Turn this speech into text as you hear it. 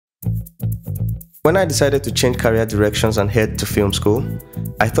When I decided to change career directions and head to film school,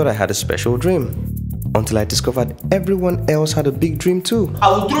 I thought I had a special dream. Until I discovered everyone else had a big dream too.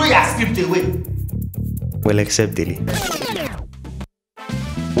 I will throw your script away. Well, except Dilly.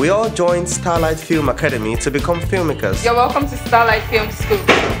 We all joined Starlight Film Academy to become filmmakers. You're welcome to Starlight Film School.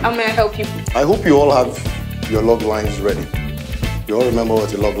 I'm going to help you. I hope you all have your log lines ready. You all remember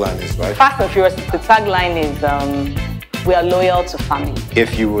what a log line is, right? Fast and Furious, the tagline is, we are loyal to family.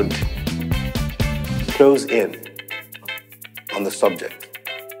 If you would close in on the subject.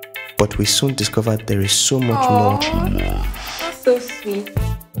 But we soon discovered there is so much more. That's so sweet.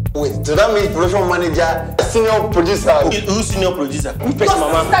 Wait, so that means production manager, senior producer. Who's senior producer? Who pays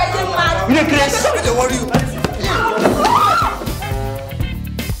mama? You don't crazy.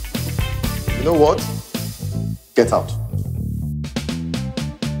 You know what? Get out.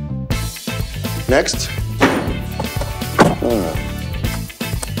 Next.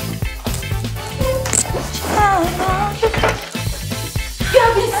 You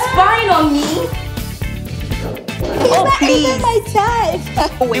have been spying on me? Oh, please. My type.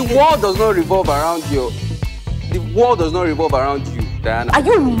 The world does not revolve around you. The world does not revolve around you, Diana. Are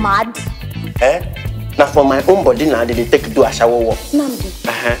you mad? Now for my own body now, they take do a shower walk.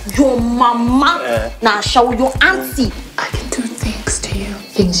 Namdi, your mama, now show your auntie. I can do things to you,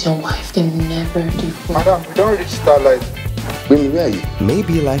 things your wife can never do for you. Madam, you don't reach Starlight. Where are you?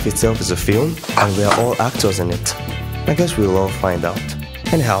 Maybe life itself is a film and we are all actors in it. I guess we'll all find out.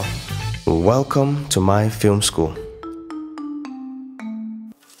 Anyhow, welcome to my film school.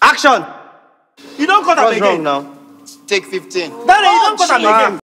 Action! You don't cut up again now. Take 15. No, you don't cut up again.